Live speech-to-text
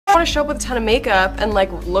I want to show up with a ton of makeup and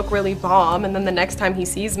like look really bomb, and then the next time he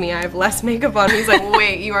sees me, I have less makeup on. He's like,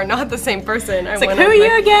 wait, you are not the same person. It's like, who are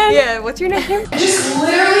you again? Yeah, what's your name? Just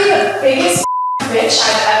literally the biggest bitch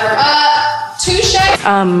I've ever touche.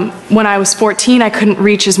 When I was 14, I couldn't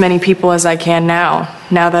reach as many people as I can now.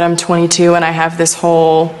 Now that I'm 22 and I have this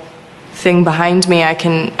whole thing behind me, I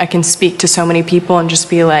can speak to so many people and just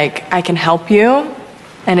be like, I can help you.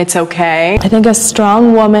 And it's okay. I think a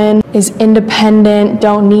strong woman is independent,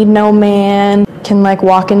 don't need no man, can like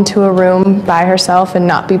walk into a room by herself and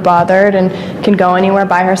not be bothered, and can go anywhere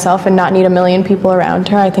by herself and not need a million people around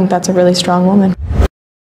her. I think that's a really strong woman.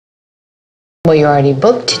 Well, you're already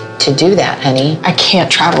booked to do that, honey. I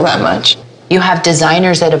can't travel that much. You have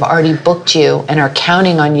designers that have already booked you and are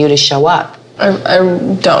counting on you to show up. I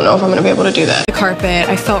don't know if I'm gonna be able to do that. The carpet,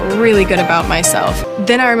 I felt really good about myself.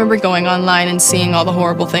 Then I remember going online and seeing all the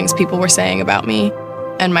horrible things people were saying about me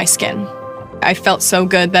and my skin. I felt so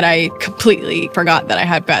good that I completely forgot that I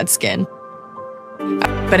had bad skin.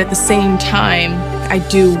 But at the same time, I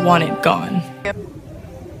do want it gone.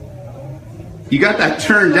 You got that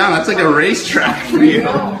turned down. That's like a racetrack for you.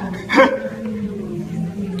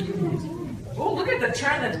 Oh, look at the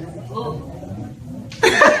turn.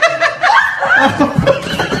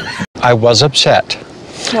 I was upset.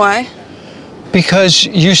 Why? Because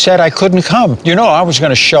you said I couldn't come. You know I was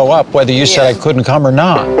going to show up whether you said I couldn't come or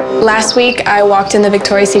not. Last week, I walked in the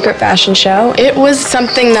Victoria's Secret fashion show. It was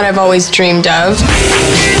something that I've always dreamed of.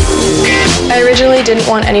 I originally didn't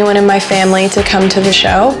want anyone in my family to come to the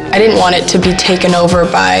show. I didn't want it to be taken over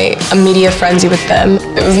by a media frenzy with them.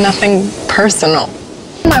 It was nothing personal.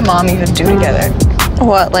 My mom even do together.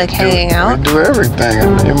 What, like hanging out? We do everything.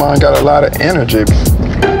 Your mom got a lot of energy.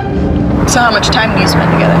 So how much time do you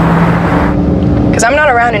spend together? Because I'm not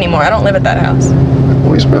around anymore. I don't live at that house.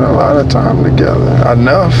 We spend a lot of time together.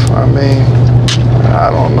 Enough. I mean, I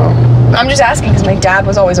don't know. I'm just asking because my dad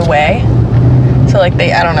was always away. So like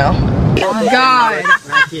I don't know. Oh God.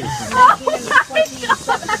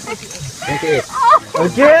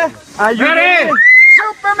 Okay, are you ready?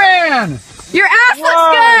 Superman! Your ass looks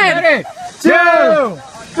good! Ready? 2,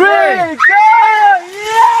 3, go!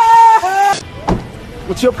 Yeah!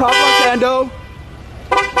 What's your problem, Kendall?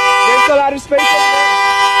 There's a lot of space over there.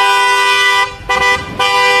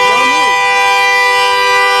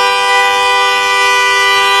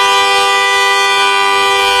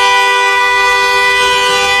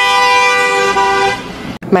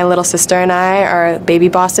 My little sister and I are baby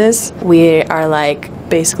bosses. We are like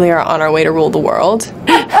basically are on our way to rule the world.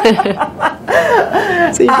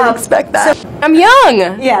 So you can expect that. So I'm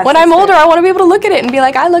young. Yeah. When I'm older, I want to be able to look at it and be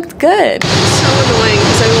like, I looked good. So annoying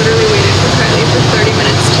because I literally waited for Kylie for 30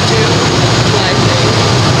 minutes to do a live thing.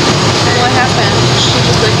 And what happened? She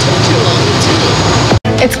just like took too long to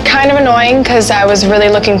do. It's kind of annoying because I was really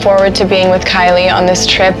looking forward to being with Kylie on this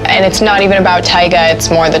trip, and it's not even about Tyga, it's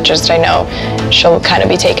more that just I know she'll kind of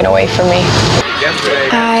be taken away from me.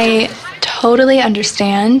 I totally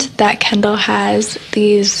understand that Kendall has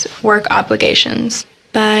these work obligations,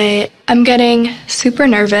 but I'm getting super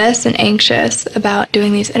nervous and anxious about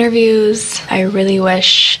doing these interviews. I really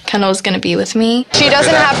wish Kendall was gonna be with me. She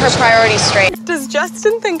doesn't have her priorities straight. Does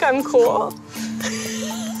Justin think I'm cool?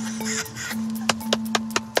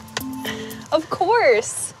 Of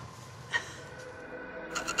course.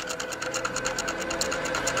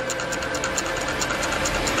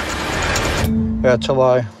 That's a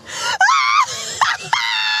lie.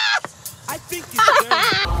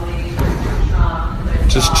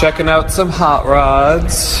 Just checking out some hot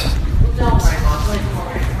rods.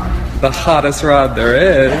 The hottest rod there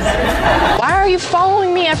is. Why are you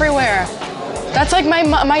following me everywhere? That's like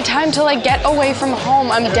my time to like get away from home.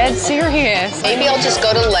 I'm dead serious. Maybe I'll just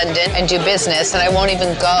go to London and do business and I won't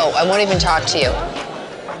even go. I won't even talk to you.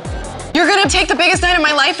 You're gonna take the biggest night of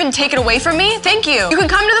my life and take it away from me? Thank you. You can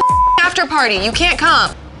come to the after party. You can't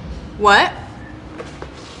come. What?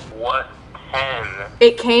 What pen?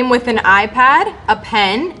 It came with an iPad, a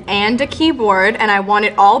pen, and a keyboard, and I want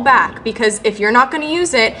it all back because if you're not gonna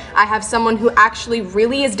use it, I have someone who actually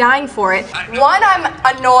really is dying for it. One, I'm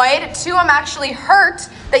annoyed. Two, I'm actually hurt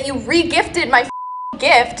that you re-gifted my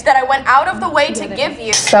gift that I went out of the way to give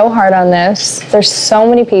you. So hard on this. There's so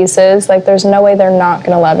many pieces, like there's no way they're not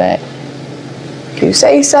gonna love it. You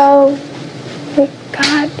say so. We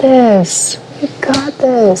got this. We got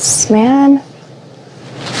this, man.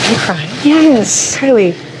 You crying? Yes.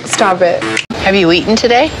 Kylie, stop it. Have you eaten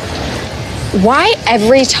today? Why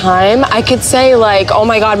every time I could say like, oh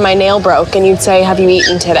my God, my nail broke, and you'd say, have you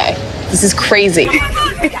eaten today? This is crazy.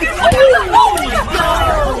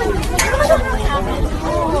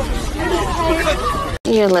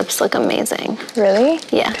 Your lips look amazing. Really?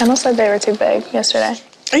 Yeah. Kendall said they were too big yesterday.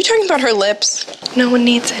 Are you talking about her lips? No one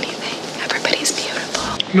needs anything. Everybody's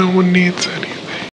beautiful. No one needs any.